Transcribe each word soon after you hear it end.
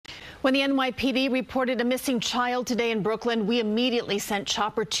When the NYPD reported a missing child today in Brooklyn, we immediately sent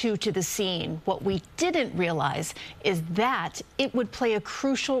Chopper 2 to the scene. What we didn't realize is that it would play a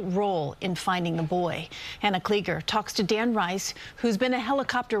crucial role in finding the boy. Anna Kliger talks to Dan Rice, who's been a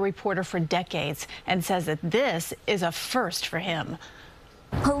helicopter reporter for decades, and says that this is a first for him.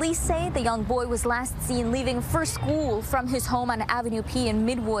 Police say the young boy was last seen leaving for school from his home on Avenue P in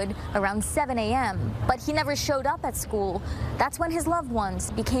Midwood around 7 a.m. But he never showed up at school. That's when his loved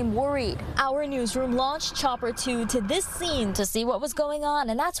ones became worried. Our newsroom launched Chopper 2 to this scene to see what was going on,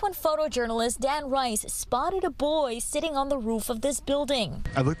 and that's when photojournalist Dan Rice spotted a boy sitting on the roof of this building.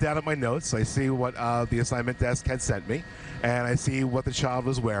 I looked down at my notes. I see what the assignment desk had sent me, and I see what the child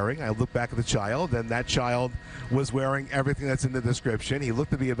was wearing. I look back at the child, and that child was wearing everything that's in the description. He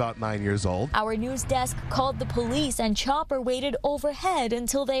looked to be about 9 years old. Our news desk called the police, and Chopper waited overhead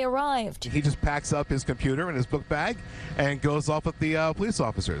until they arrived. He just packs up his computer and his book bag and goes off with the police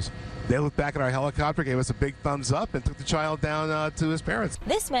officers. They looked back at our helicopter, gave us a big thumbs up, and took the child down to his parents.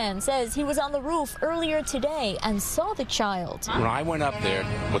 This man says he was on the roof earlier today and saw the child. When I went up there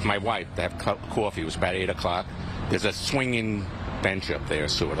with my wife to have coffee, it was about 8 o'clock. There's a swinging bench up there,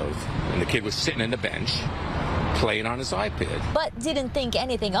 sort of, and the kid was sitting in the bench playing on his iPad. But didn't think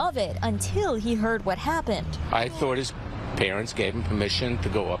anything of it until he heard what happened. I thought his parents gave him permission to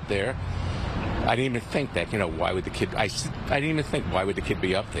go up there. I didn't even think that, why would the kid, I didn't even think, why would the kid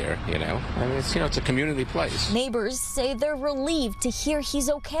be up there, I mean, it's a community place. Neighbors say they're relieved to hear he's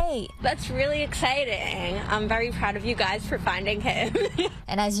okay. That's really exciting. I'm very proud of you guys for finding him.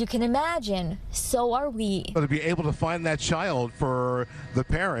 And as you can imagine, so are we. But to be able to find that child for the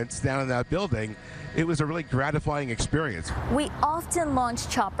parents down in that building, it was a really gratifying experience. We often launch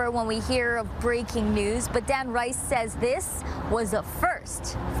Chopper when we hear of breaking news, but Dan Rice says this was a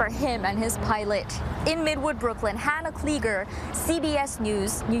first for him and his pilot. In Midwood, Brooklyn, Anna Kliger, CBS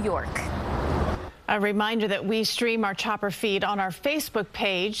News, New York. A reminder that we stream our Chopper feed on our Facebook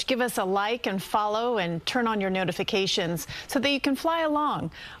page. Give us a like and follow and turn on your notifications so that you can fly along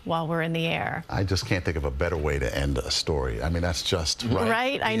while we're in the air. I just can't think of a better way to end a story. I mean, that's just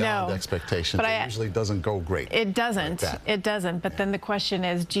right. I know. Expectations. But it usually doesn't go great. It doesn't. Like it doesn't. But then the question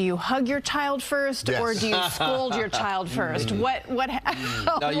is, do you hug your child first, or do you scold your child first? What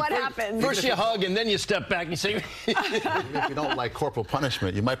happens? First you hug and then you step back and you say. If you don't like corporal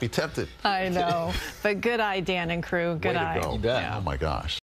punishment, you might be tempted. I know. But good eye, Dan and crew. Good eye. Way to go. Oh my gosh.